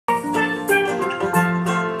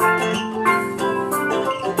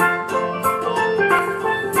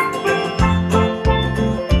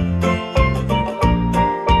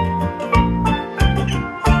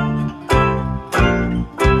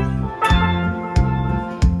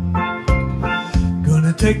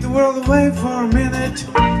Take the world away for a minute,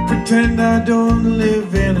 pretend I don't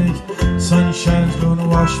live in it. Sunshine's gonna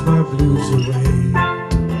wash my blues away.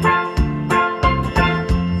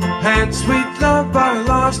 Had sweet love but I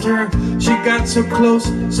lost her. She got so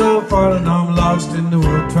close, so far, and I'm lost in the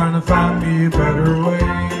world trying to find me a better way.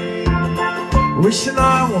 Wishing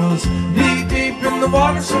I was knee deep in the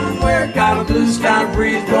water somewhere. Got a blue sky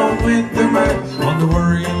breeze blowing with the mirth. On the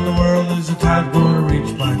worry in the world, is the tide gonna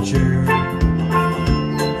reach my chair?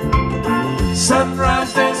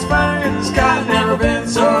 Sunrise days fire in the sky, never been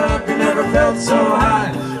so happy, never felt so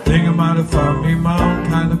high. Think I might have found me my own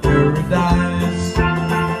kind of paradise.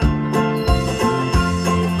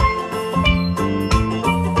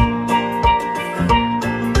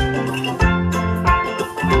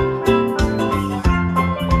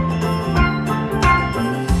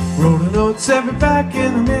 Wrote a note, sent me back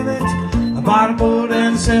in a minute. I bought a boat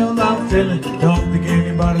and sailed out feeling. Don't think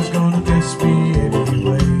anybody's gonna miss me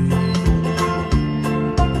anyway.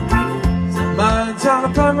 Mine's on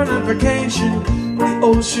a permanent vacation. The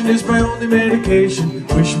ocean is my only medication.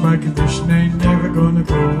 Wish my condition ain't never gonna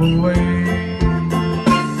go away.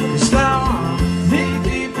 'Cause now I'm knee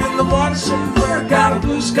deep in the water somewhere. Got a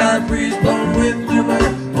blue sky breeze blowing with the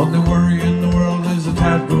mirth. Only worry in the world is the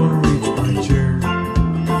tide gonna reach my chair.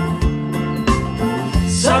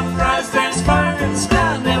 Sunrise dance fire in the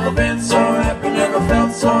sky, never been so happy, never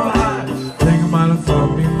felt so high. Think I might have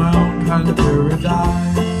found me my own kind of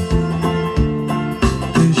paradise.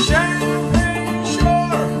 The champagne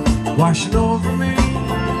shore washing over me.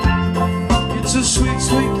 It's a sweet,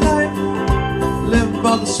 sweet life, living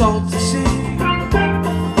by the salty sea.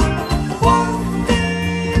 One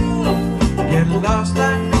day you'll get lost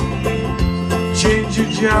like me, change your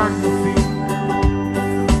geography.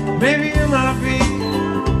 Maybe you might be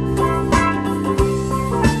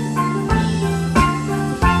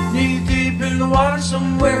water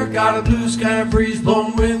somewhere. Got a blue sky breeze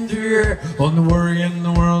blowing wind through your hair. Only worry in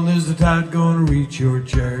the world is the tide gonna reach your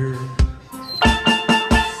chair.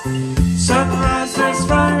 Sunrise, there's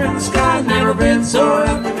fire in the sky. Never been so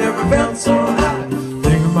happy, never felt so high.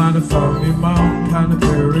 Think I might have found me my own kind of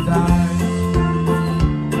paradise.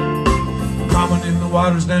 Common in the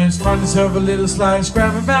water's nice. Find yourself a little slice.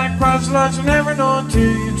 Grab it back, cross the lines. You'll never know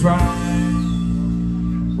until you try.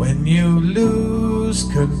 When you lose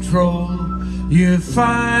control, you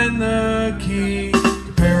find the key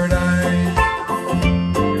to paradise.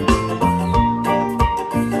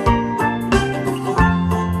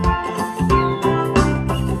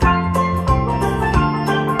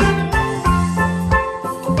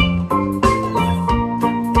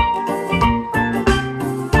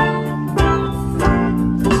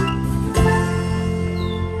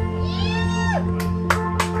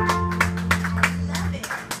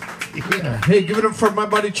 Yeah. Hey, give it up for my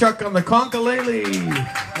buddy Chuck on the conkalele.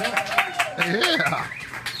 Yeah.